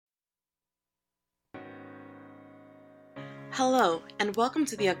Hello, and welcome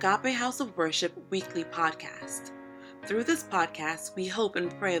to the Agape House of Worship weekly podcast. Through this podcast, we hope and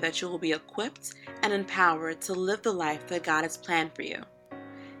pray that you will be equipped and empowered to live the life that God has planned for you.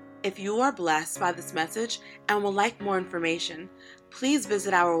 If you are blessed by this message and would like more information, please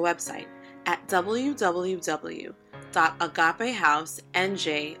visit our website at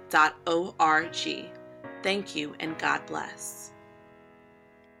www.agapehousenj.org. Thank you, and God bless.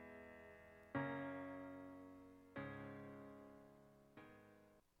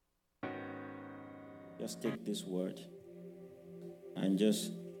 Just take this word and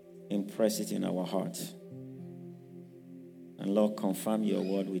just impress it in our hearts. And Lord, confirm your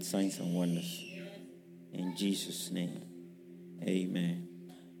word with signs and wonders. In Jesus' name, amen.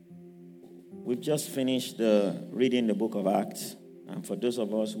 We've just finished reading the book of Acts. And for those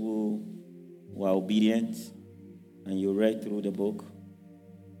of us who were obedient and you read through the book,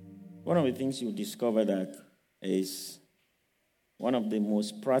 one of the things you discover that is one of the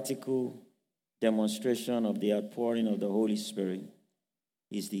most practical demonstration of the outpouring of the Holy Spirit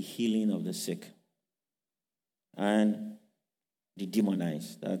is the healing of the sick and the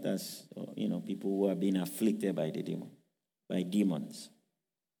demonized. That's people who are being afflicted by demons.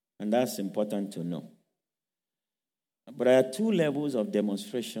 And that's important to know. But there are two levels of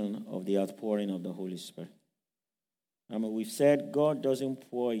demonstration of the outpouring of the Holy Spirit. We've said God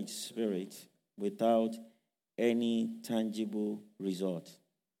doesn't pour His Spirit without any tangible result.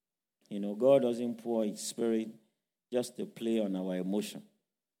 God doesn't pour His Spirit just to play on our emotion.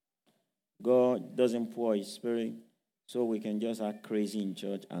 God doesn't pour His Spirit so we can just act crazy in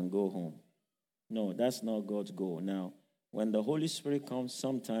church and go home. No, that's not God's goal. Now, when the Holy Spirit comes,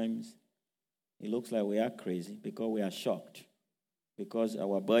 sometimes it looks like we are crazy because we are shocked, because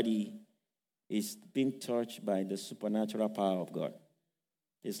our body is being touched by the supernatural power of God.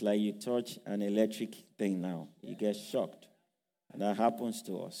 It's like you touch an electric thing now. You get shocked. And that happens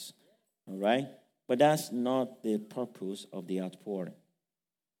to us. All right? But that's not the purpose of the outpouring.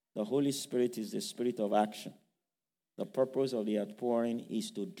 The Holy Spirit is the spirit of action. The purpose of the outpouring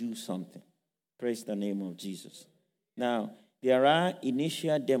is to do something. Praise the name of Jesus. Now, there are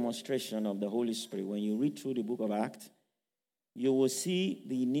initial demonstrations of the Holy Spirit. When you read through the book of Acts, you will see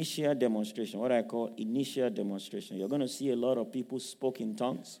the initial demonstration, what I call initial demonstration. You're going to see a lot of people spoke in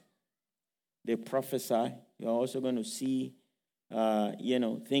tongues. They prophesy. You're also going to see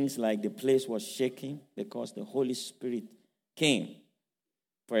things like the place was shaking because the Holy Spirit came.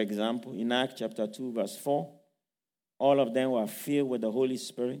 For example, in Acts chapter 2, verse 4, all of them were filled with the Holy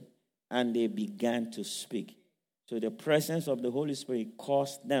Spirit and they began to speak. So the presence of the Holy Spirit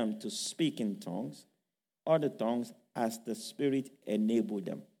caused them to speak in tongues, other tongues, as the Spirit enabled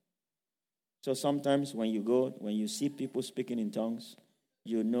them. So sometimes when you see people speaking in tongues,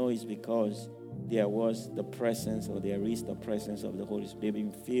 you know it's because there was the presence, or there is the presence of the Holy Spirit. They've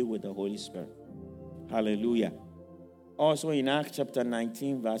been filled with the Holy Spirit. Hallelujah. Also in Acts chapter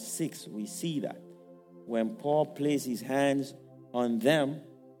 19, verse 6, we see that when Paul placed his hands on them,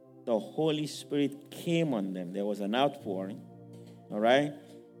 the Holy Spirit came on them. There was an outpouring. All right?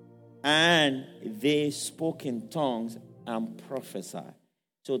 And they spoke in tongues and prophesied.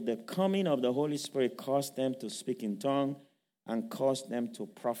 So the coming of the Holy Spirit caused them to speak in tongues and caused them to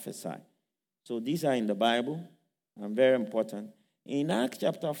prophesy. So these are in the Bible and very important. In Acts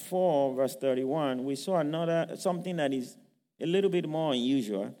chapter 4, verse 31, we saw something that is a little bit more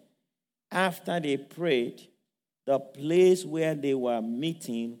unusual. After they prayed, the place where they were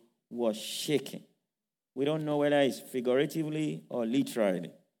meeting was shaking. We don't know whether it's figuratively or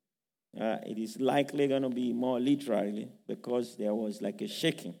literally. It is likely going to be more literally because there was like a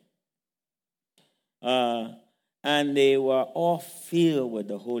shaking. And they were all filled with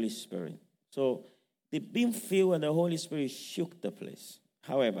the Holy Spirit. So the being filled with the Holy Spirit shook the place.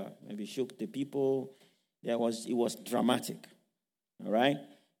 However, maybe shook the people. It was dramatic. All right?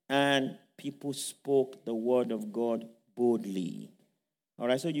 And people spoke the word of God boldly. All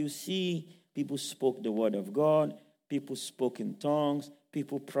right? So you see people spoke the word of God. People spoke in tongues.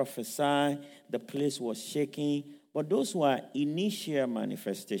 People prophesied. The place was shaking. But those were initial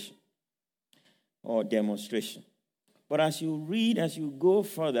manifestation or demonstration. But as you go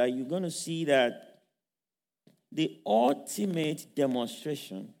further, you're going to see that the ultimate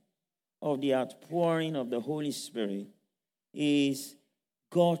demonstration of the outpouring of the Holy Spirit is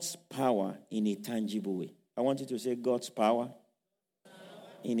God's power in a tangible way. I want you to say God's power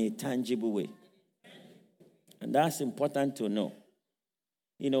in a tangible way. And that's important to know.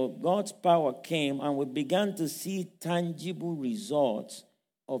 God's power came and we began to see tangible results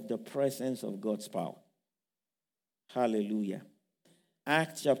of the presence of God's power. Hallelujah.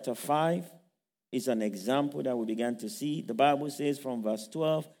 Acts chapter 5, is an example that we began to see. The Bible says from verse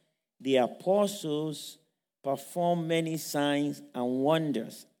 12, the apostles performed many signs and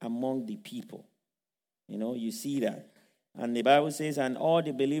wonders among the people. You see that. And the Bible says, and all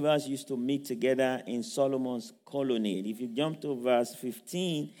the believers used to meet together in Solomon's colonnade. If you jump to verse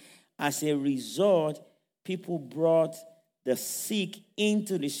 15, as a result, people brought the sick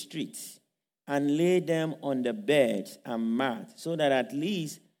into the streets and laid them on the beds and mat, so that at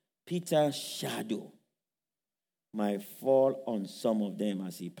least Peter's shadow might fall on some of them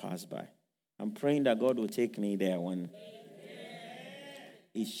as he passed by. I'm praying that God will take me there when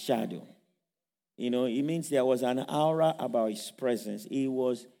his shadow. It means there was an aura about his presence. It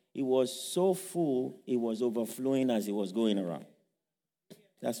was so full, it was overflowing as he was going around.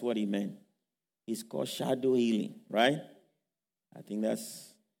 That's what he meant. It's called shadow healing, right? I think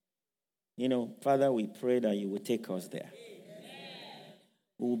that's, Father, we pray that you will take us there.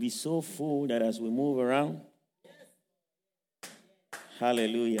 We will be so full that as we move around,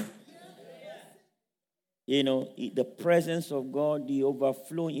 hallelujah. The presence of God, the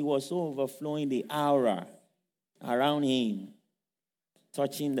overflowing, it was so overflowing, the aura around him,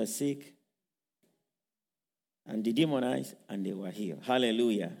 touching the sick and the demonized, and they were healed.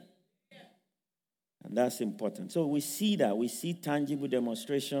 Hallelujah. And that's important. So we see that. We see tangible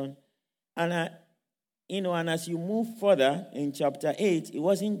demonstration. And, and as you move further in chapter 8, it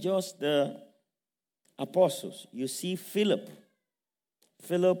wasn't just the apostles. You see Philip.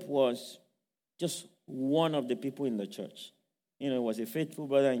 Philip was just one of the people in the church. He was a faithful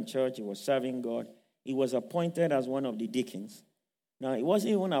brother in church. He was serving God. He was appointed as one of the deacons. Now, he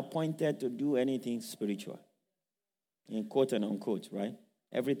wasn't even appointed to do anything spiritual, in quote and unquote, right?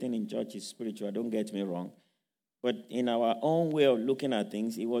 Everything in church is spiritual, don't get me wrong. But in our own way of looking at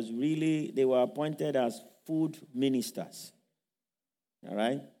things, they were appointed as food ministers. All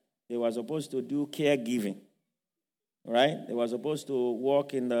right? They were supposed to do caregiving. Right? They were supposed to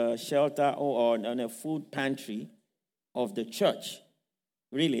work in the shelter or on a food pantry of the church.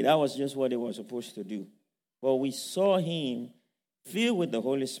 Really, that was just what they were supposed to do. But we saw him filled with the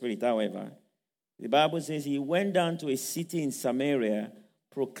Holy Spirit, however. The Bible says he went down to a city in Samaria,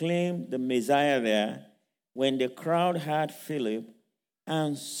 proclaimed the Messiah there. When the crowd heard Philip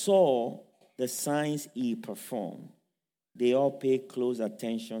and saw the signs he performed, they all paid close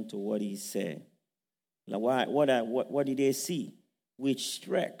attention to what he said. What did they see? With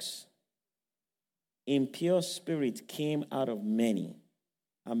strokes, impure spirit came out of many,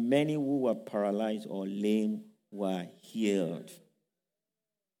 and many who were paralyzed or lame were healed,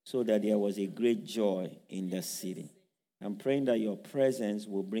 so that there was a great joy in the city. I'm praying that your presence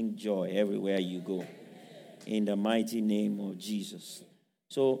will bring joy everywhere you go, in the mighty name of Jesus.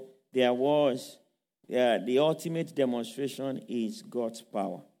 So there was, the ultimate demonstration is God's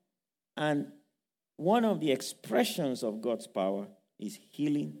power. And one of the expressions of God's power is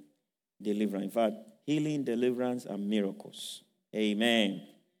healing, deliverance. In fact, healing, deliverance, and miracles. Amen.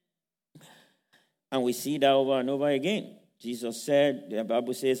 And we see that over and over again. Jesus said, the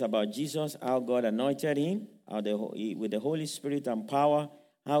Bible says about Jesus, how God anointed him with the Holy Spirit and power,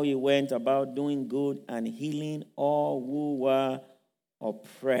 how he went about doing good and healing all who were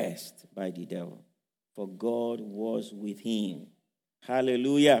oppressed by the devil. For God was with him.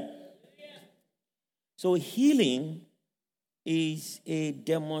 Hallelujah. So healing is a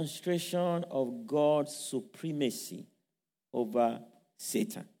demonstration of God's supremacy over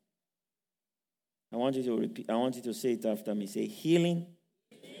Satan. I want you to repeat. I want you to say it after me. Say, healing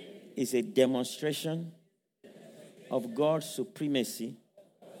is a demonstration of God's supremacy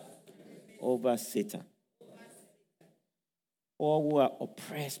over Satan. All who are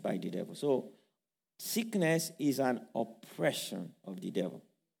oppressed by the devil. So sickness is an oppression of the devil.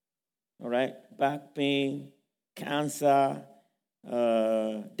 All right? Back pain, cancer,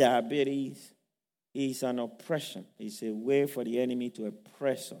 diabetes is an oppression. It's a way for the enemy to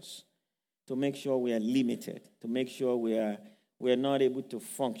oppress us, to make sure we are limited, to make sure we are not able to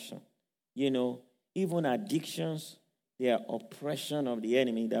function. Even addictions, they are oppression of the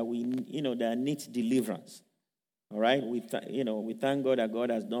enemy that needs deliverance. All right? We thank God that God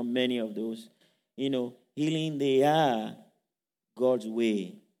has done many of those. Healing, they are God's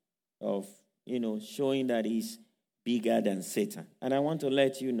way of, showing that he's bigger than Satan. And I want to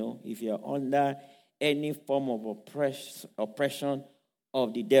let you know, if you're under any form of oppression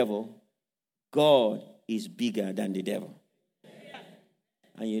of the devil, God is bigger than the devil.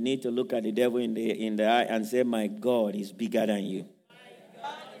 And you need to look at the devil in the eye and say, my God is bigger than you.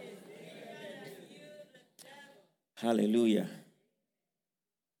 Hallelujah.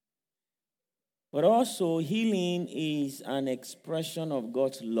 But also, healing is an expression of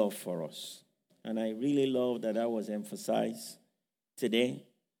God's love for us. and I really love that was emphasized today.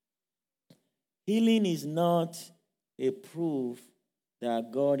 Healing is not a proof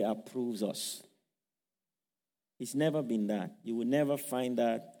that God approves us. It's never been that. You will never find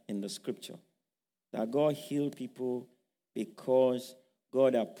that in the scripture. That God healed people because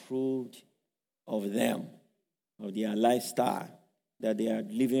God approved of them, of their lifestyle, that they are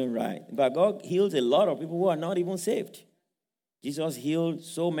living right. But God heals a lot of people who are not even saved. Jesus healed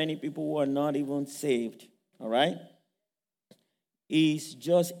so many people who are not even saved. All right? It's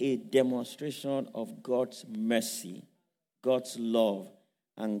just a demonstration of God's mercy, God's love,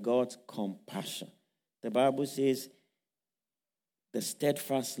 and God's compassion. The Bible says, the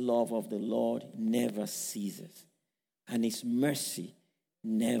steadfast love of the Lord never ceases, and his mercy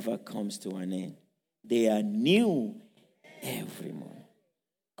never comes to an end. They are new every morning.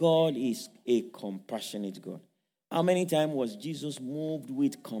 God is a compassionate God. How many times was Jesus moved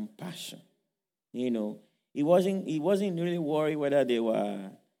with compassion? He wasn't really worried whether they were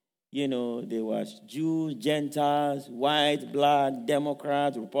Jews, Gentiles, white, black,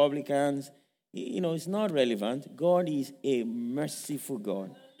 Democrats, Republicans. It's not relevant. God is a merciful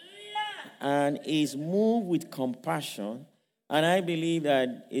God. And is moved with compassion. And I believe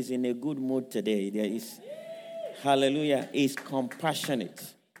that he's in a good mood today. There is, hallelujah, he's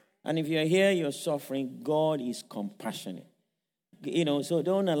compassionate. And if you're here, you're suffering, God is compassionate. So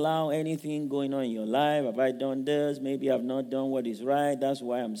don't allow anything going on in your life. Have I done this? Maybe I've not done what is right. That's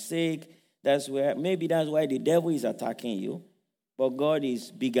why I'm sick. Maybe that's why the devil is attacking you. But God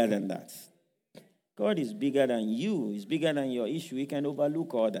is bigger than that. God is bigger than you. He's bigger than your issue. He can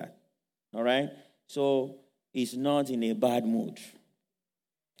overlook all that. All right? So he's not in a bad mood.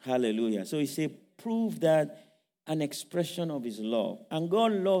 Hallelujah. So it's a proof that an expression of his love. And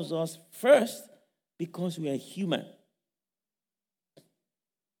God loves us first because we are human.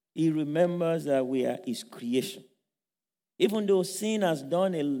 He remembers that we are his creation. Even though sin has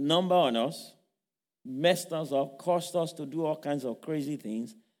done a number on us, messed us up, caused us to do all kinds of crazy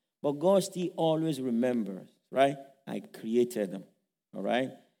things, but God still always remembers, right? I created them, all right?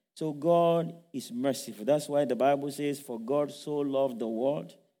 So God is merciful. That's why the Bible says, for God so loved the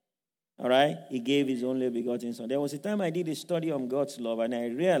world, all right? He gave his only begotten son. There was a time I did a study on God's love, and I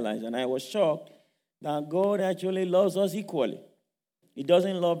realized, and I was shocked, that God actually loves us equally. He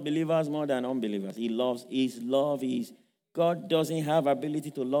doesn't love believers more than unbelievers. He loves, his love is, God doesn't have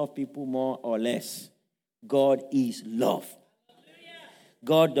ability to love people more or less. God is love.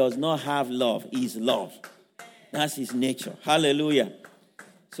 God does not have love. He is love. That's his nature. Hallelujah.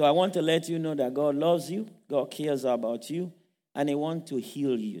 So I want to let you know that God loves you. God cares about you. And he wants to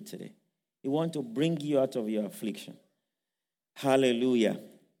heal you today. He wants to bring you out of your affliction. Hallelujah.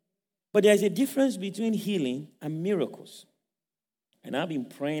 But there's a difference between healing and miracles. And I've been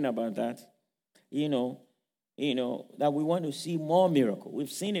praying about that. That we want to see more miracles.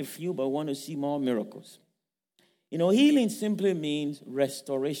 We've seen a few, but we want to see more miracles. Healing simply means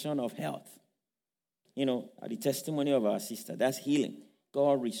restoration of health. The testimony of our sister, that's healing.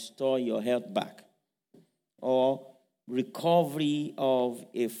 God restore your health back. Or recovery of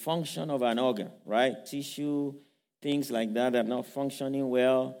a function of an organ, right? Tissue, things like that are not functioning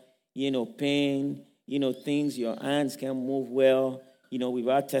well. Pain, things, your hands can't move well. We've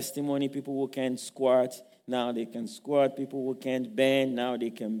had testimony, people who can't squat, now they can squat. People who can't bend, now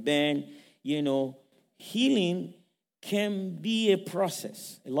they can bend. Healing can be a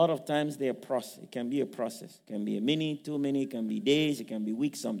process. A lot of times they're a process. It can be a process. It can be a minute, 2 minutes, it can be days, it can be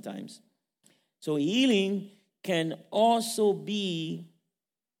weeks sometimes. So healing can also be,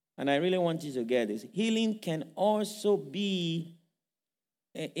 and I really want you to get this, healing can also be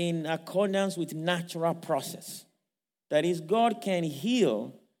in accordance with natural process. That is, God can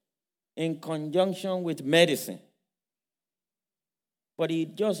heal in conjunction with medicine. But he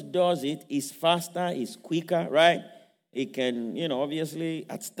just does it. It's faster, it's quicker, right? It can, obviously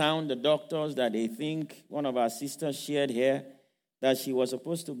astound the doctors that they think, one of our sisters shared here, that she was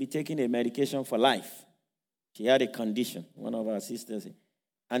supposed to be taking a medication for life. She had a condition, one of our sisters.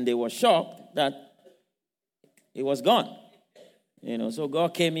 And they were shocked that it was gone. So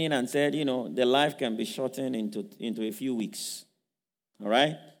God came in and said, the life can be shortened into a few weeks. All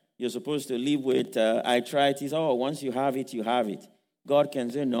right? You're supposed to live with arthritis. Oh, once you have it, you have it. God can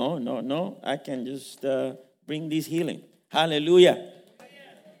say, no. I can just bring this healing. Hallelujah.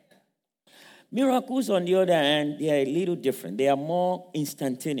 Miracles, on the other hand, they are a little different. They are more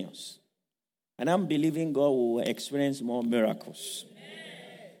instantaneous. And I'm believing God will experience more miracles.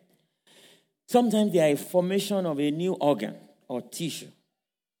 Sometimes they are a formation of a new organ or tissue.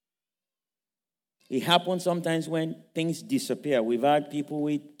 It happens sometimes when things disappear. We've had people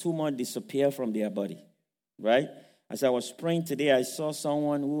with tumor disappear from their body, right? As I was praying today, I saw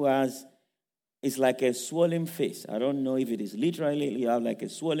someone who it's like a swollen face. I don't know if it is literally you have like a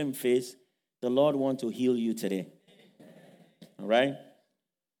swollen face. The Lord wants to heal you today. All right?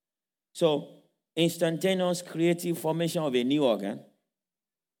 So, instantaneous creative formation of a new organ,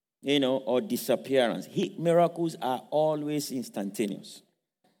 or disappearance. Miracles are always instantaneous.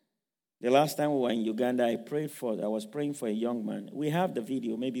 The last time we were in Uganda, I was praying for a young man. We have the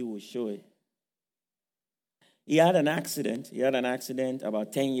video. Maybe we'll show it. He had an accident. He had an accident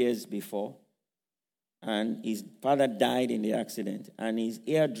about 10 years before. And his father died in the accident. And his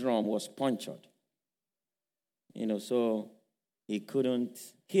eardrum was punctured. So he couldn't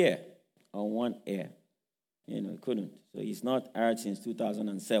hear on one ear. He couldn't. So he's not heard since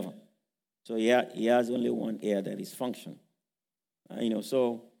 2007. So he has only one ear that is functioning.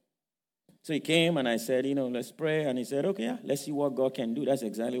 So he came and I said, let's pray. And he said, okay, yeah, let's see what God can do. That's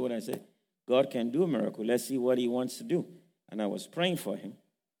exactly what I said. God can do a miracle. Let's see what he wants to do. And I was praying for him.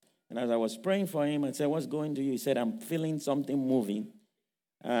 And as I was praying for him, I said, what's going to you? He said, I'm feeling something moving.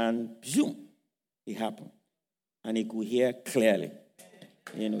 And zoom, it happened. And he could hear clearly.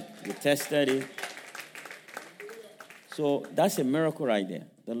 We tested it. So that's a miracle right there.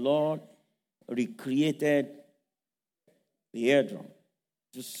 The Lord recreated the eardrum.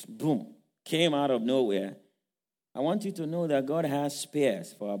 Just boom. Came out of nowhere. I want you to know that God has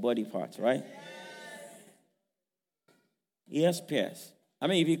spares for our body parts, right? Yes. He has spares.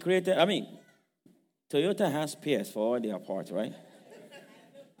 If he created, Toyota has spares for all their parts, right?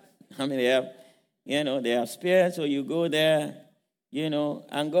 They have spares, so you go there,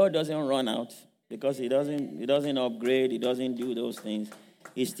 and God doesn't run out because he doesn't upgrade, he doesn't do those things.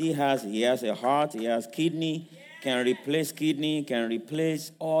 He has a heart, he has kidney, can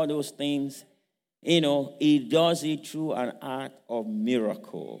replace all those things. He does it through an act of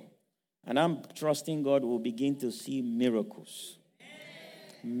miracle. And I'm trusting God will begin to see miracles.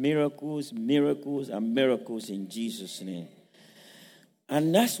 Miracles, miracles, and miracles in Jesus' name.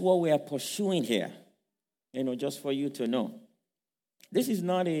 And that's what we are pursuing here. Just for you to know. This is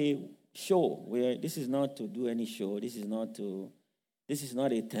not a show. This is not to do any show. This is not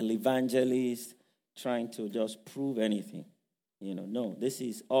a televangelist trying to just prove anything. No, this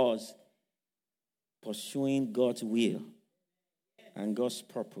is us pursuing God's will and God's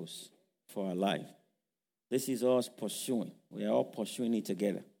purpose for our life. This is us pursuing. We are all pursuing it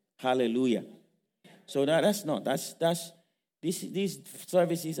together. Hallelujah. So these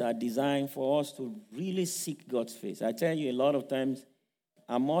services are designed for us to really seek God's face. I tell you, a lot of times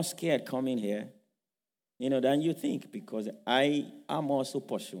I'm more scared coming here, than you think, because I am also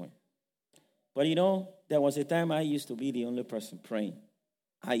pursuing. But there was a time I used to be the only person praying.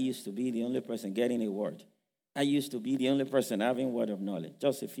 I used to be the only person getting a word. I used to be the only person having word of knowledge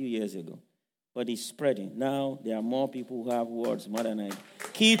just a few years ago. But it's spreading. Now there are more people who have words more than I.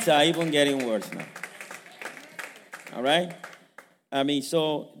 Kids are even getting words now. All right?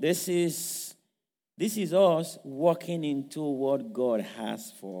 So this is us walking into what God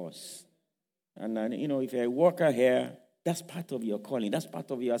has for us. And if you're a worker here, that's part of your calling. That's part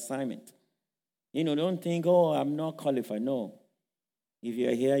of your assignment. Don't think, I'm not qualified. No. If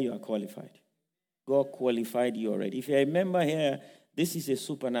you're here, you are qualified. God qualified you already. If you're a member here, this is a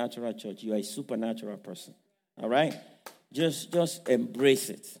supernatural church. You are a supernatural person. All right? Just embrace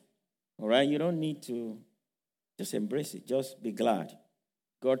it. All right? You don't need to just embrace it. Just be glad.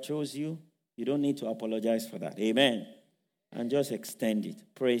 God chose you. You don't need to apologize for that. Amen. And just extend it.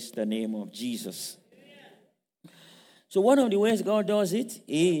 Praise the name of Jesus. So one of the ways God does it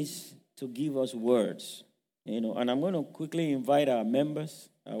is to give us words. And I'm going to quickly invite our members,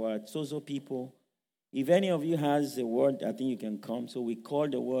 our Sozo people. If any of you has a word, I think you can come. So we call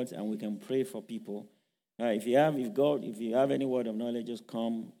the words and we can pray for people. If you have any word of knowledge, just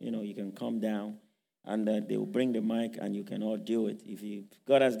come. You can come down, and they will bring the mic, and you can all do it. If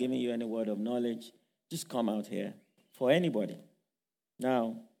God has given you any word of knowledge, just come out here for anybody.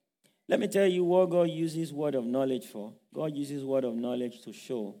 Now, let me tell you what God uses word of knowledge for. God uses word of knowledge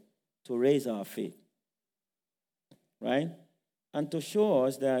to raise our faith. Right? And to show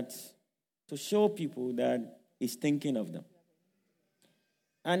people that He's thinking of them.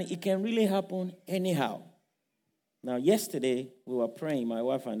 And it can really happen anyhow. Now, yesterday, we were praying, my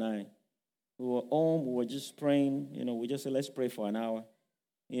wife and I. We were home, we were just praying. We just said, let's pray for an hour.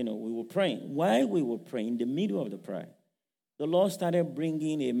 We were praying. While we were praying, in the middle of the prayer, the Lord started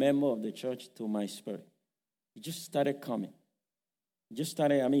bringing a member of the church to my spirit. It just started coming.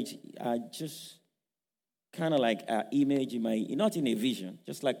 I just kind of like an image in my, not in a vision,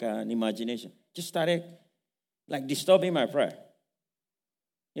 just like an imagination. just started like disturbing my prayer.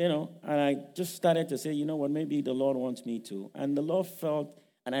 And I just started to say, you know what, maybe the Lord wants me to. And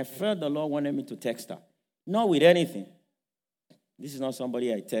I felt the Lord wanted me to text her. Not with anything. This is not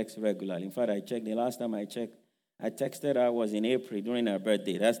somebody I text regularly. In fact, I checked the last time I texted her was in April during her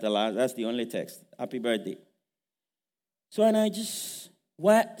birthday. That's the only text. Happy birthday. So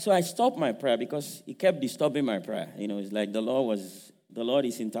I stopped my prayer because it kept disturbing my prayer. It's like the Lord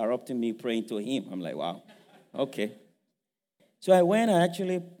is interrupting me praying to him. I'm like, wow, okay. So I went and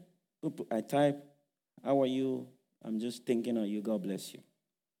I typed, how are you? I'm just thinking of you. God bless you.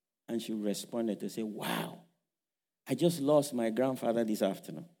 And she responded to say, wow, I just lost my grandfather this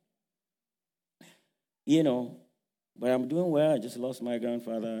afternoon. But I'm doing well. I just lost my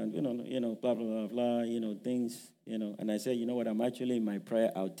grandfather, and, blah, blah, blah, blah, things, And I said, you know what, I'm actually in my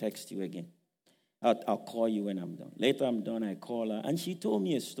prayer. I'll text you again. I'll call you when I'm done. Later I'm done, I call her. And she told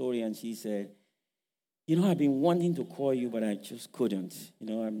me a story, and she said, I've been wanting to call you, but I just couldn't.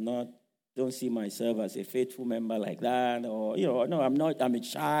 Don't see myself as a faithful member like that. Or, no, I'm not. I'm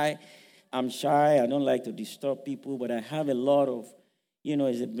shy. I don't like to disturb people, but I have a lot of,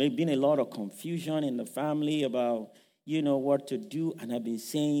 there's been a lot of confusion in the family about, what to do. And I've been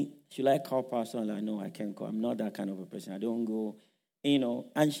saying, should I call pastor? I'm like, no, I can't call. I'm not that kind of a person. I don't go,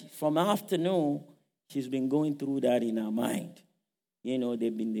 And from afternoon, she's been going through that in her mind.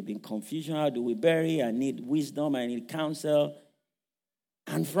 They've been confusion. How do we bury? I need wisdom. I need counsel.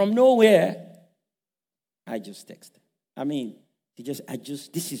 And from nowhere, I just texted.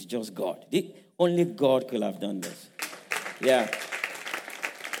 This is just God. Only God could have done this. Yeah.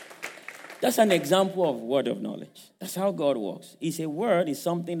 That's an example of word of knowledge. That's how God works. It's a word. It's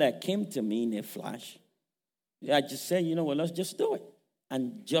something that came to me in a flash. I just said, let's just do it.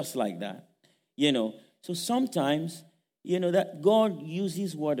 And just like that, So sometimes, that God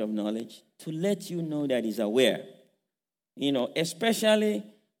uses word of knowledge to let you know that he's aware. Especially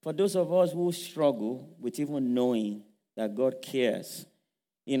for those of us who struggle with even knowing that God cares.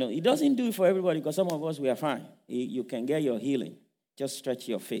 He doesn't do it for everybody because some of us, we are fine. You can get your healing. Just stretch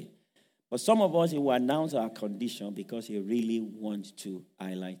your faith. But some of us, he will announce our condition because he really wants to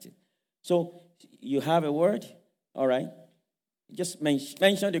highlight it. So you have a word? All right. Just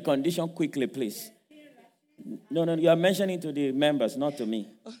mention the condition quickly, please. No, you are mentioning to the members, not to me.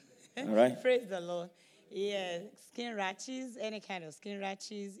 All right? Praise the Lord. Yeah, skin rashes, any kind of skin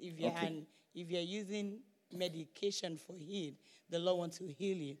rashes. If you're using medication for heal, the Lord wants to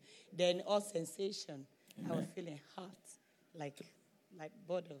heal you. Then all sensation. Amen. I was feeling hot, like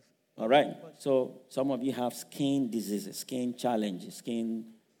bottle. All right. So some of you have skin diseases, skin challenges, skin,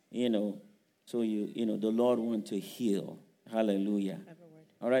 So the Lord wants to heal. Hallelujah.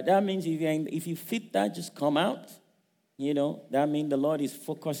 All right. That means if you fit that, just come out. That means the Lord is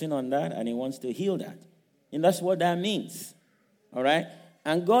focusing on that and he wants to heal that. And that's what that means. All right.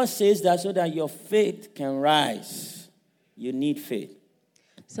 And God says that so that your faith can rise. You need faith.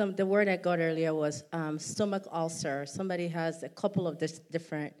 So the word I got earlier was stomach ulcer. Somebody has a couple of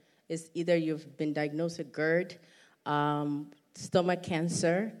different. It's either you've been diagnosed with GERD, stomach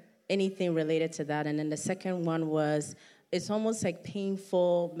cancer, anything related to that. And then the second one was it's almost like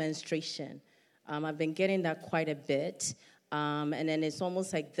painful menstruation. I've been getting that quite a bit. And then it's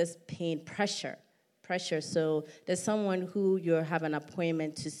almost like this pain, pressure. So there's someone who you have an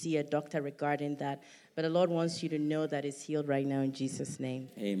appointment to see a doctor regarding that. But the Lord wants you to know that it's healed right now in Jesus' name.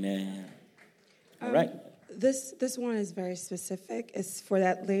 Amen. All right. This one is very specific. It's for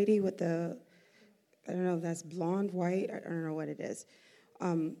that lady with I don't know if that's blonde, white, I don't know what it is.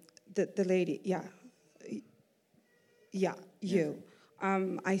 The lady, yeah. Yeah, you.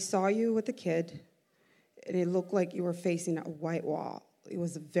 I saw you with a kid, and it looked like you were facing a white wall. It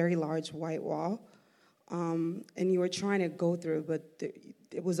was a very large white wall, and you were trying to go through, but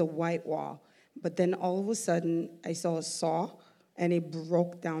it was a white wall. But then all of a sudden, I saw a saw, and it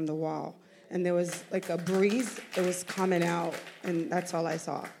broke down the wall. And there was like a breeze. It was coming out, and that's all I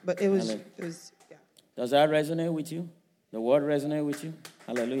saw. But it was yeah. Does that resonate with you? The word resonate with you?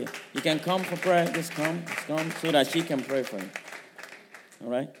 Hallelujah. You can come for prayer. Just come, so that she can pray for you. All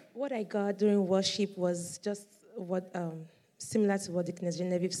right? What I got during worship was just what similar to what Deaconess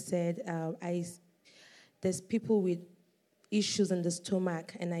Genevieve said. There's people with issues in the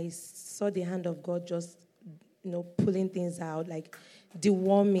stomach, and I saw the hand of God just, pulling things out, like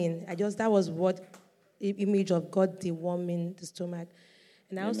deworming. That was what image of God deworming the stomach.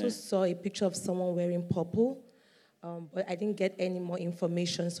 And I also saw a picture of someone wearing purple, but I didn't get any more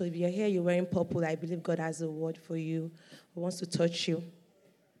information. So if you're here, you're wearing purple, I believe God has a word for you. He wants to touch you.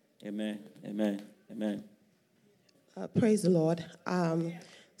 Amen. Amen. Amen. Praise the Lord.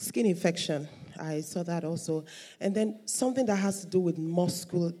 Skin infection. I saw that also. And then something that has to do with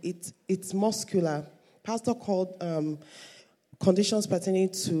it's muscular. Pastor called conditions pertaining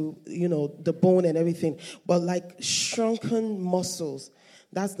to, the bone and everything. But like shrunken muscles.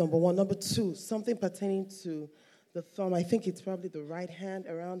 That's number one. Number two, something pertaining to the thumb. I think it's probably the right hand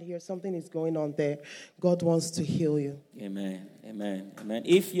around here. Something is going on there. God wants to heal you. Amen. Amen. Amen.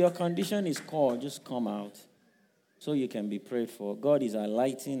 If your condition is called, just come out so you can be prayed for. God is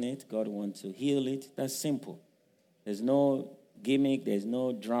highlighting it. God wants to heal it. That's simple. There's no gimmick. There's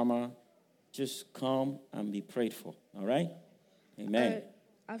no drama. Just come and be prayed for. All right? Amen.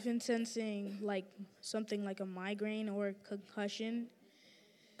 I've been sensing something like a migraine or concussion.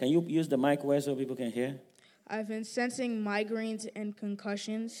 Can you use the mic where so people can hear? I've been sensing migraines and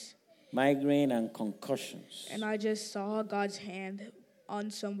concussions. Migraine and concussions. And I just saw God's hand on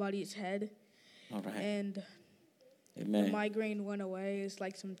somebody's head. All right. And Amen. the migraine went away. It's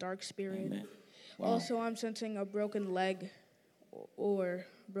like some dark spirit. Amen. Wow. Also, I'm sensing a broken leg or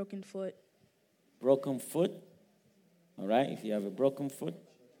broken foot. Broken foot. All right. If you have a broken foot.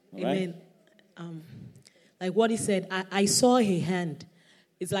 All Amen. Right. Like what he said, I saw a hand.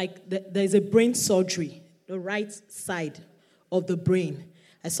 It's like there's a brain surgery, the right side of the brain.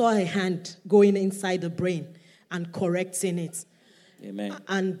 I saw a hand going inside the brain and correcting it. Amen.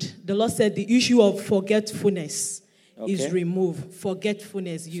 And the Lord said the issue of forgetfulness is removed.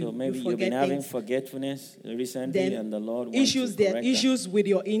 Forgetfulness. So maybe you've been having forgetfulness recently, and the Lord wants to correct that. Issues with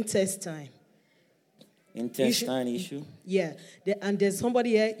your intestine. Intestine issue? Yeah. And there's somebody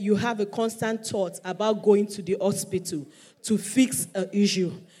here, you have a constant thought about going to the hospital to fix an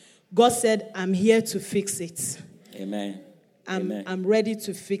issue. God said, I'm here to fix it. Amen. I'm ready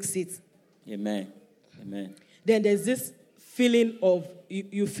to fix it. Amen. Amen. Then there's this feeling of,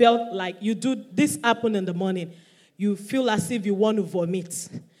 you felt like this happened in the morning. You feel as if you want to vomit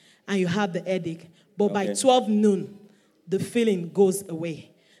and you have the headache. But by 12 noon, the feeling goes away.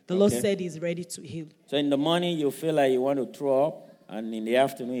 The Lord said he's ready to heal. So in the morning, you feel like you want to throw up, and in the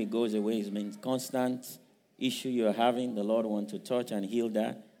afternoon, it goes away. It means constant issue you're having. The Lord wants to touch and heal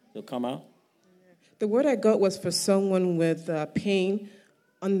that. So come out. The word I got was for someone with pain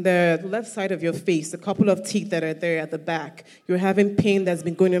on the left side of your face, a couple of teeth that are there at the back. You're having pain that's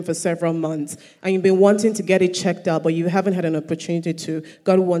been going on for several months, and you've been wanting to get it checked out, but you haven't had an opportunity to.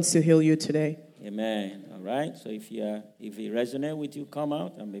 God wants to heal you today. Amen. All right. So if it resonates with you, come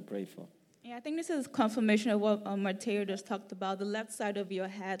out and be prayed for. Yeah, I think this is confirmation of what Mateo just talked about. The left side of your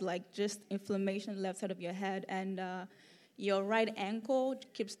head, like just inflammation, left side of your head, and your right ankle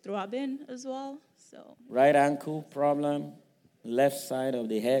keeps throbbing as well. So right ankle problem, left side of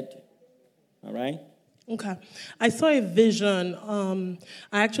the head. All right. Okay. I saw a vision.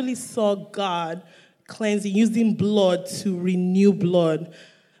 I actually saw God cleansing, using blood to renew blood.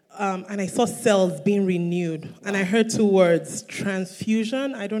 And I saw cells being renewed. And I heard two words,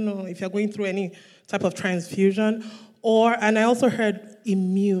 transfusion. I don't know if you're going through any type of transfusion. And I also heard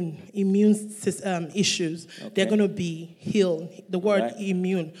immune system issues. Okay. They're going to be healed. The word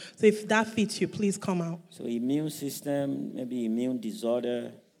immune. So if that fits you, please come out. So immune system, maybe immune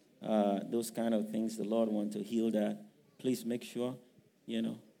disorder, those kind of things. The Lord wants to heal that. Please make sure,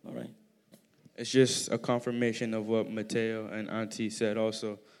 all right. It's just a confirmation of what Mateo and Auntie said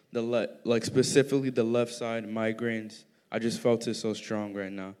also. Specifically the left side, migraines. I just felt it so strong right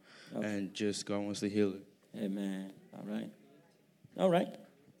now. Okay. And just God wants to heal it. Amen. All right.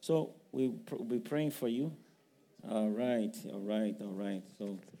 So we'll be praying for you. All right.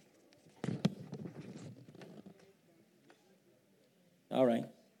 So, all right.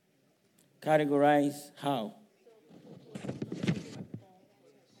 Categorize how?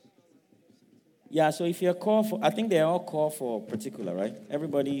 Yeah, so if you're called for, I think they're all called for particular, right?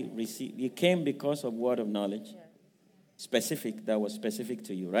 Everybody you came because of word of knowledge. Yeah. Specific, that was specific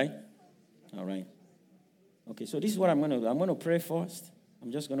to you, right? All right. Okay, so this is what I'm going to do. I'm going to pray first.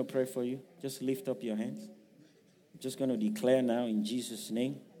 I'm just going to pray for you. Just lift up your hands. I'm just going to declare now in Jesus'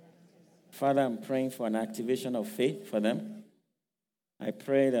 name. Father, I'm praying for an activation of faith for them. I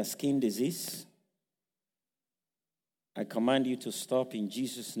pray that skin disease, I command you to stop in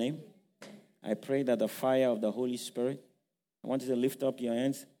Jesus' name. I pray that the fire of the Holy Spirit, I want you to lift up your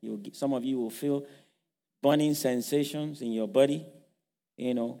hands. Some of you will feel burning sensations in your body.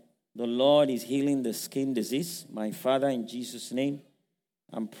 The Lord is healing the skin disease. My Father, in Jesus' name,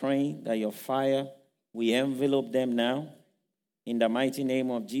 I'm praying that your fire, we envelope them now. In the mighty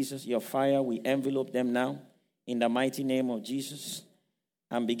name of Jesus, your fire, we envelope them now. In the mighty name of Jesus,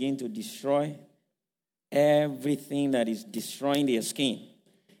 and begin to destroy everything that is destroying their skin.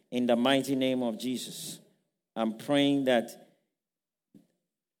 In the mighty name of Jesus, I'm praying that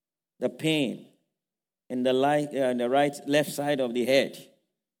the pain in the left side of the head.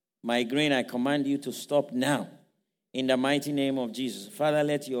 Migraine, I command you to stop now in the mighty name of Jesus. Father,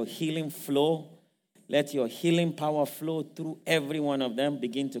 let your healing flow. Let your healing power flow through every one of them.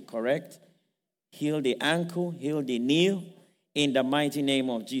 Begin to correct. Heal the ankle, heal the knee in the mighty name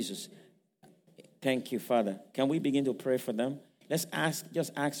of Jesus. Thank you, Father. Can we begin to pray for them? Let's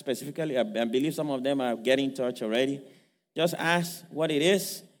just ask specifically. I believe some of them are getting in touch already. Just ask what it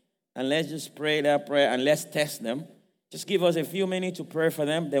is, and let's just pray that prayer, and let's test them. Just give us a few minutes to pray for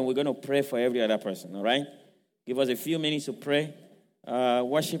them, then we're going to pray for every other person, all right? Give us a few minutes to pray.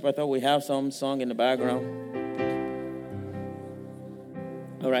 Worship, I thought we have some song in the background.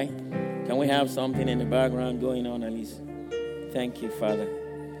 All right? Can we have something in the background going on at least? Thank you, Father.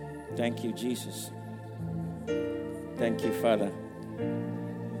 Thank you, Jesus. Thank you, Father.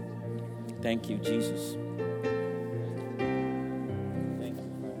 Thank you, Jesus. Thank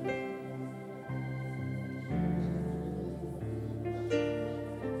you, Father.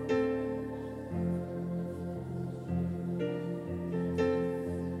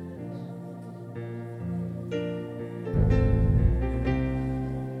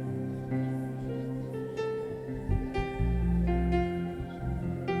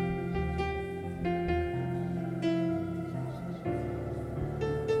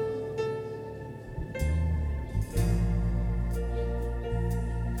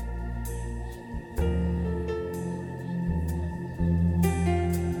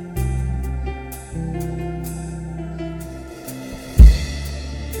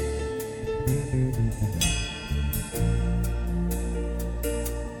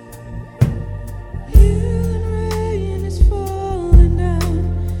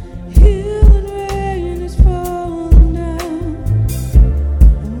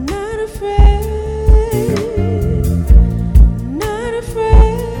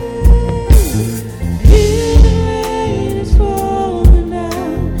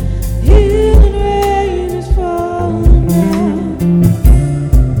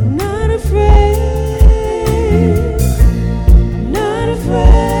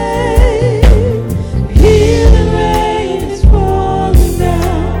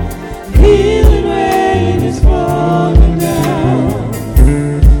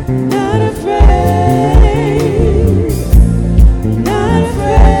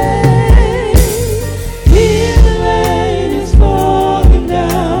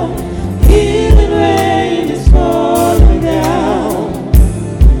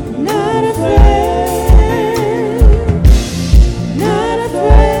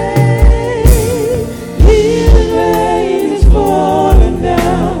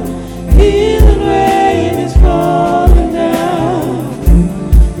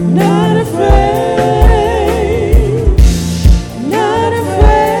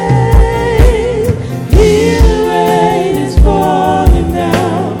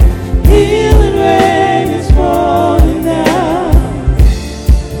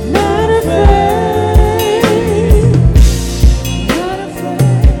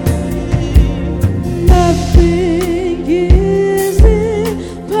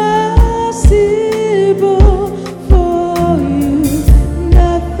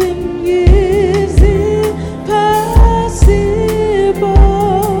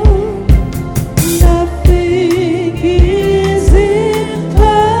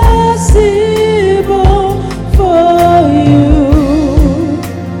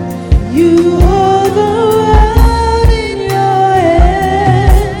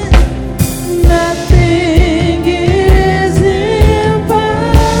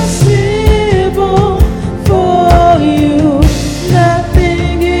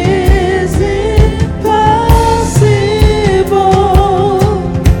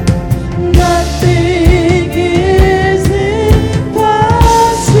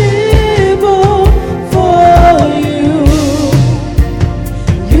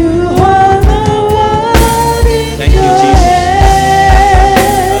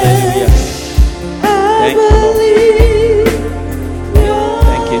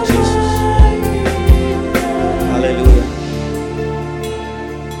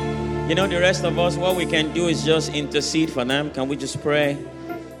 rest of us, what we can do is just intercede for them. Can we just pray?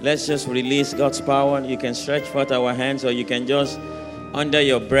 Let's just release God's power. You can stretch forth our hands, or you can just, under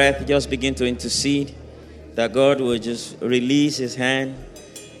your breath, just begin to intercede that God will just release his hand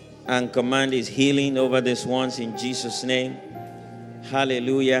and command his healing over these ones in Jesus' name.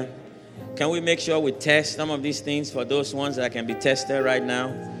 Hallelujah. Can we make sure we test some of these things for those ones that can be tested right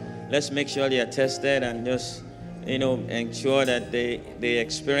now? Let's make sure they are tested and just, ensure that they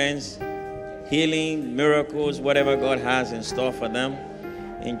experience healing, miracles, whatever God has in store for them.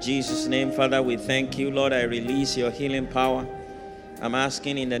 In Jesus' name, Father, we thank you. Lord, I release your healing power. I'm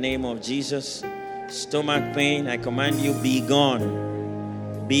asking in the name of Jesus. Stomach pain, I command you, be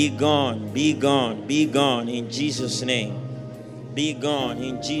gone. Be gone, be gone, be gone in Jesus' name. Be gone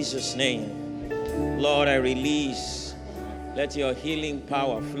in Jesus' name. Lord, I release. Let your healing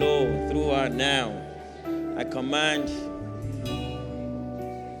power flow through her now. I command.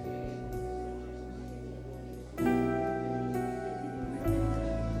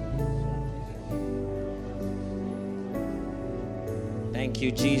 Thank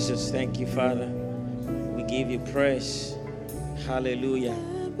you, Jesus. Thank you, Father. We give you praise. Hallelujah.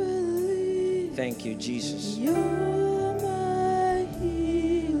 Thank you, Jesus. Do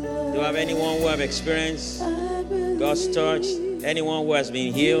you have anyone who have experienced God's touch? Anyone who has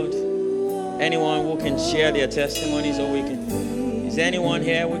been healed? Anyone who can share their testimonies, or we can? Is there anyone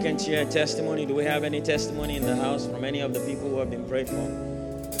here who can share a testimony? Do we have any testimony in the house from any of the people who have been prayed for?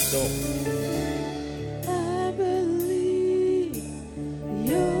 So.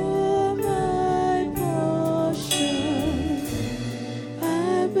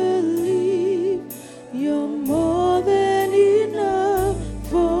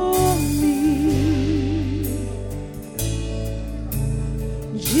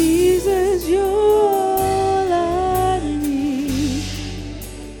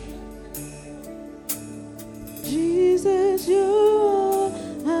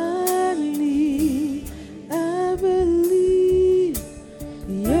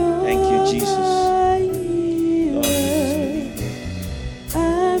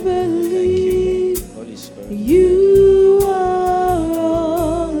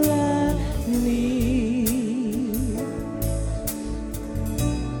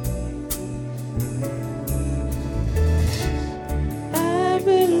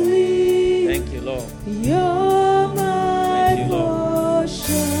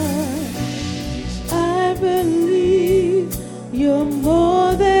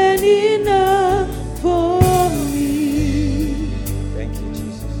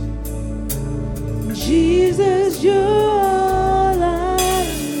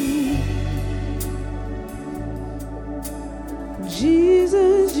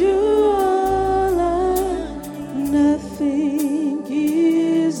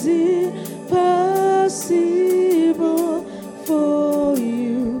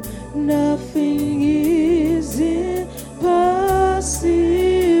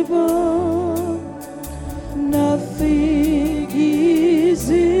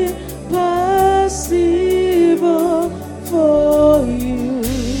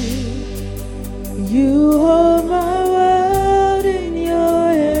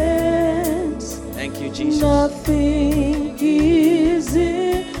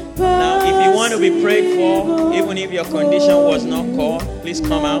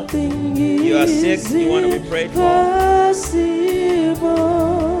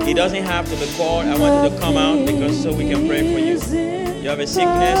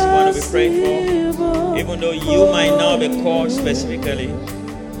 Specifically.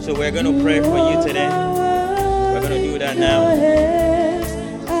 So we're going to pray for you today. We're going to do that now.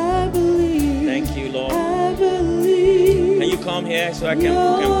 Thank you, Lord. Can you come here so I can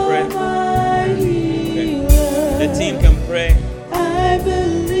pray? Okay. The team can pray. I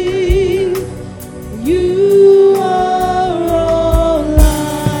believe you are all I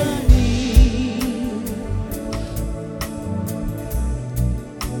need.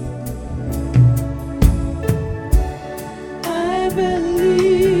 I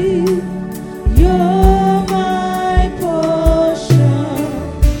believe you're my portion.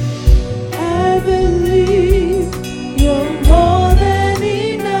 I believe you're more than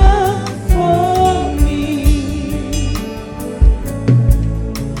enough for me.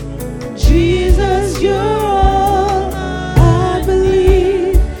 Jesus, you're all I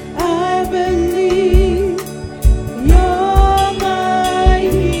believe. I believe you're my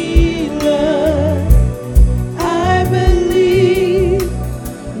healer. I believe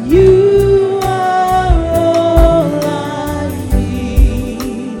you are all I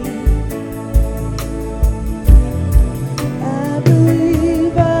need. I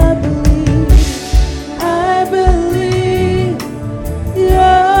believe, I believe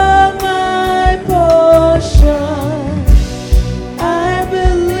you're my portion. I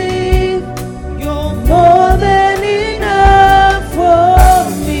believe you're more than enough for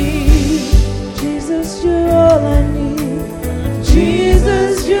me. Jesus, you're all I need.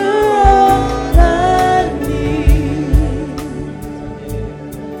 Jesus, you're all I need.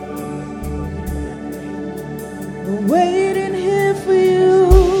 We're waiting here for you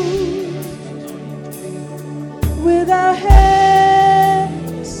with our head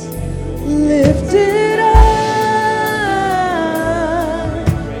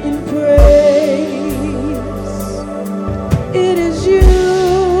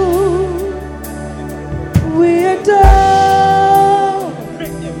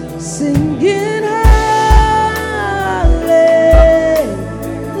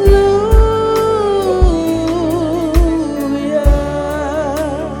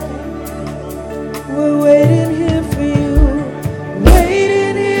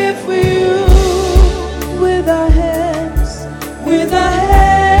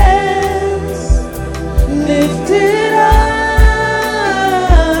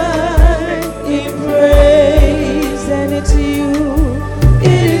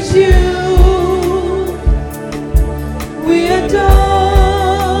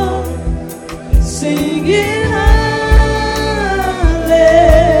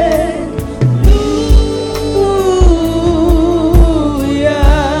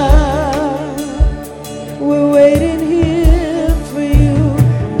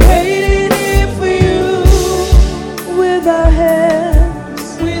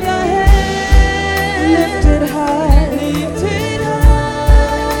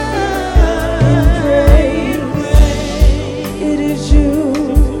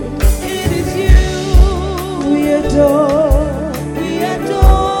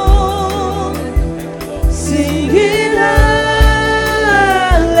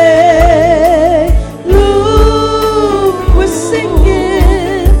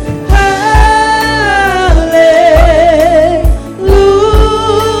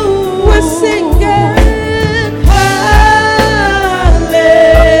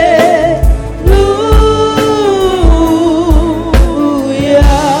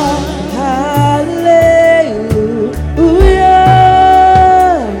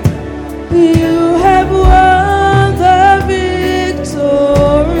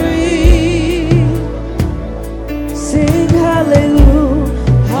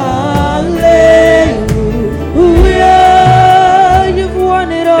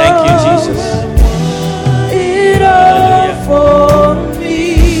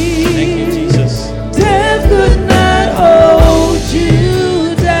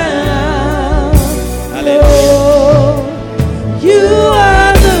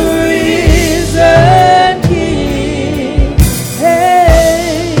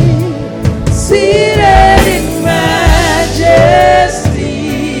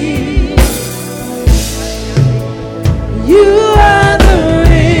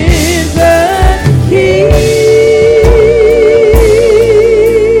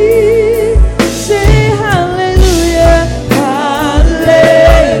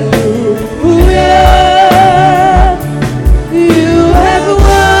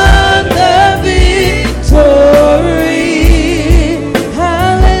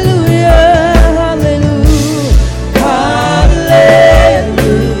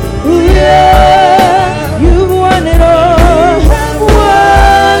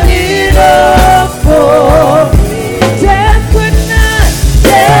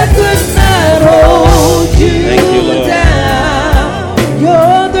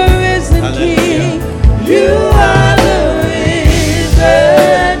You're the risen King. You are the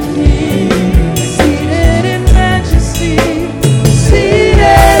risen King. Seated in majesty.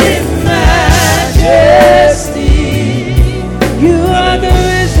 Seated in majesty. You are the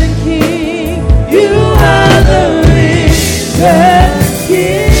risen King. You are the risen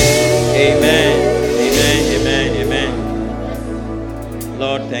King. Amen. Amen. Amen. Amen.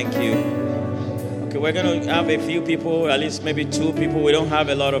 Lord, thank you. Okay, we're going to have a few people, at least maybe 2 people. We don't have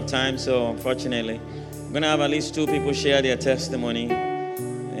a lot of time, so unfortunately, we're going to have at least 2 people share their testimony,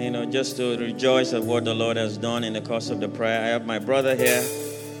 just to rejoice at what the Lord has done in the course of the prayer. I have my brother here.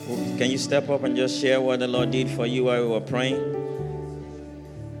 Can you step up and just share what the Lord did for you while we were praying?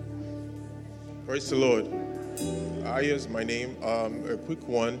 Praise the Lord. Here's my name. A quick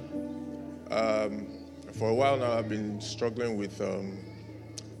one. For a while now, I've been struggling with a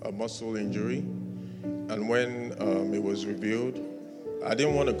muscle injury. And when it was revealed, I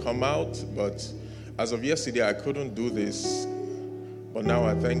didn't want to come out, but as of yesterday, I couldn't do this. But now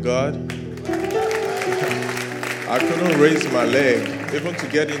I thank God. I couldn't raise my leg. Even to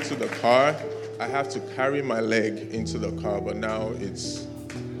get into the car, I have to carry my leg into the car. But now it's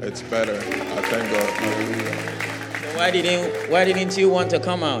better. I thank God. Why didn't you want to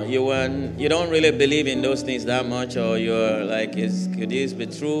come out? You don't really believe in those things that much, or you're like, could this be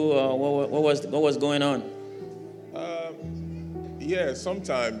true, or what was going on? Yeah,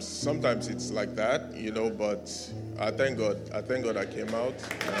 sometimes it's like that, but I thank God. I came out.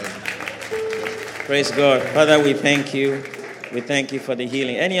 Praise God. Father, we thank you. We thank you for the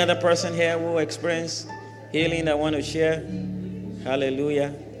healing. Any other person here who experienced healing that want to share?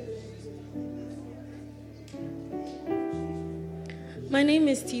 Hallelujah. My name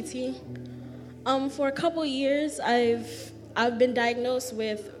is Titi. For a couple years, I've been diagnosed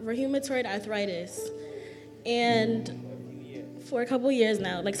with rheumatoid arthritis, and for a couple years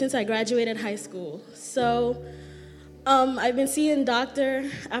now, like since I graduated high school. So, I've been seeing doctor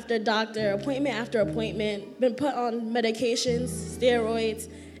after doctor, appointment after appointment, been put on medications, steroids,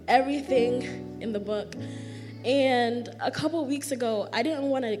 everything in the book. And a couple weeks ago, I didn't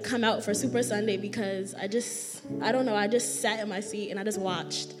want to come out for Super Sunday because I just sat in my seat and I just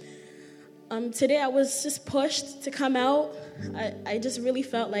watched. Today I was just pushed to come out. I just really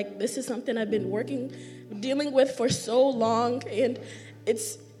felt like this is something I've been dealing with for so long, and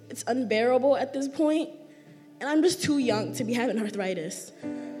it's unbearable at this point. And I'm just too young to be having arthritis.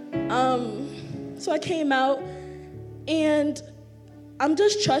 So I came out, and I'm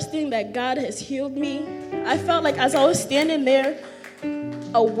just trusting that God has healed me. I felt like as I was standing there,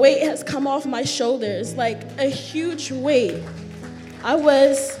 a weight has come off my shoulders, like a huge weight.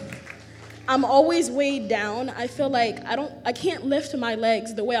 I'm always weighed down. I feel like I can't lift my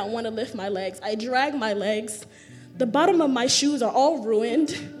legs the way I want to lift my legs. I drag my legs. The bottom of my shoes are all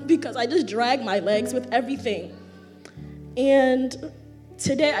ruined because I just drag my legs with everything. And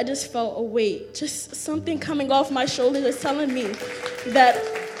today I just felt a weight, just something coming off my shoulders is telling me that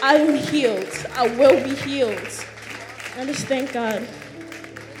I'm healed. I will be healed. I just thank God.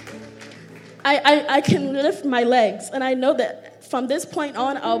 I can lift my legs, and I know that from this point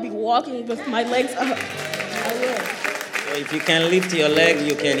on, I'll be walking with my legs up. I will. So if you can lift your leg,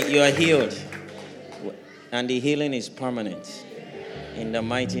 you are healed. And the healing is permanent. In the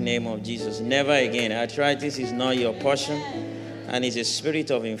mighty name of Jesus. Never again. Arthritis is not your portion. And it's a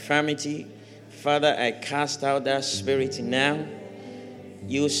spirit of infirmity. Father, I cast out that spirit now.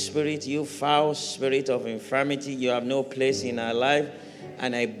 You spirit, you foul spirit of infirmity, you have no place in our life.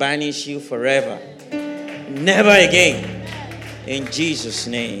 And I banish you forever. Never again. In Jesus'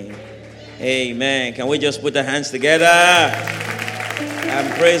 name. Amen. Can we just put the hands together?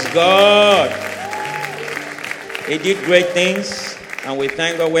 And praise God. He did great things. And we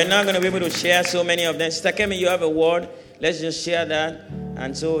thank God. We're not going to be able to share so many of them. Sister Kemi, you have a word. Let's just share that.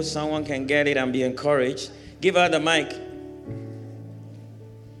 And so someone can get it and be encouraged. Give her the mic.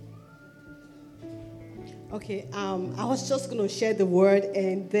 Okay, I was just going to share the word,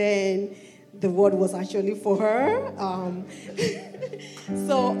 and then the word was actually for her.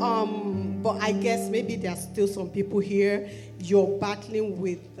 But I guess maybe there are still some people here, you're battling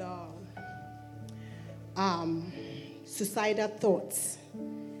with suicidal thoughts.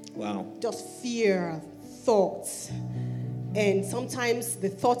 Wow. Just fear thoughts. And sometimes the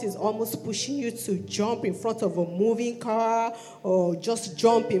thought is almost pushing you to jump in front of a moving car or just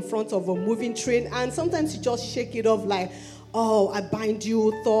jump in front of a moving train. And sometimes you just shake it off like, oh, I bind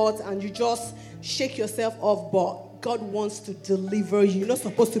you thoughts, and you just shake yourself off. But God wants to deliver you. You're not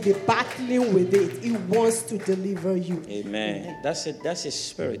supposed to be battling with it. He wants to deliver you. Amen. That's a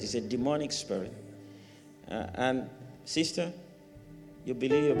spirit. It's a demonic spirit. And sister, You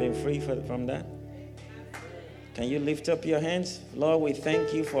believe you've been free from that? Can you lift up your hands? Lord, we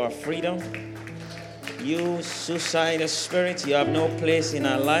thank you for our freedom. You suicidal spirit, you have no place in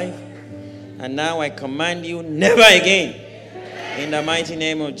our life. And now I command you, never again. In the mighty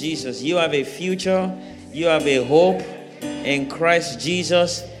name of Jesus. You have a future. You have a hope in Christ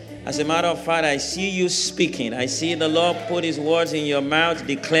Jesus. As a matter of fact, I see you speaking. I see the Lord put his words in your mouth,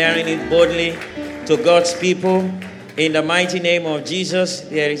 declaring it boldly to God's people. In the mighty name of Jesus,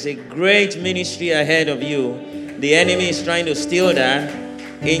 there is a great ministry ahead of you. The enemy is trying to steal that.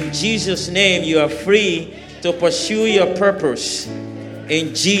 In Jesus' name, you are free to pursue your purpose.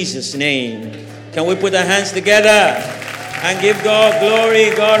 In Jesus' name. Can we put our hands together and give God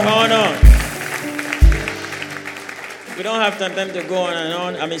glory, God honor? We don't have time to go on and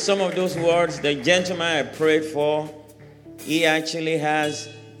on. I mean, some of those words, the gentleman I prayed for, he actually has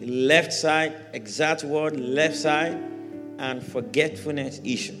left side, exact word, left side, and forgetfulness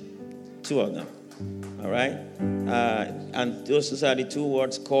issue. 2 of them. All right? And those are the 2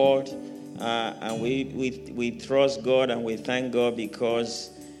 words called. And we trust God and we thank God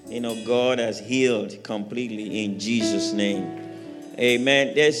because, God has healed completely in Jesus' name.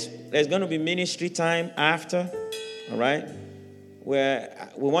 Amen. There's going to be ministry time after. All right?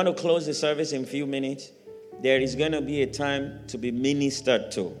 Where we want to close the service in a few minutes. There is going to be a time to be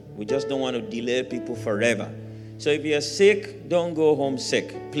ministered to. We just don't want to delay people forever. So if you're sick, don't go home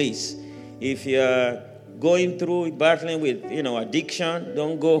sick, please. If you're going through battling with, addiction,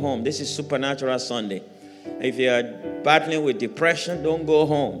 don't go home. This is Supernatural Sunday. If you're battling with depression, don't go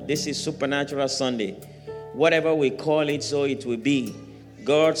home. This is Supernatural Sunday. Whatever we call it, so it will be.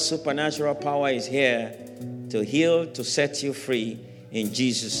 God's supernatural power is here to heal, to set you free in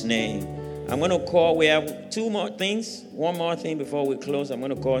Jesus' name. I'm going to call, we have 2 more things. One more thing before we close. I'm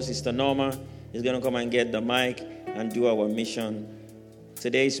going to call Sister Norma. She's going to come and get the mic and do our mission.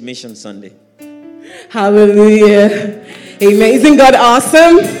 Today is Mission Sunday. Hallelujah. Amen. Isn't God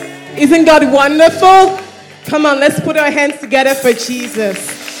awesome? Isn't God wonderful? Come on, let's put our hands together for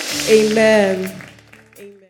Jesus. Amen.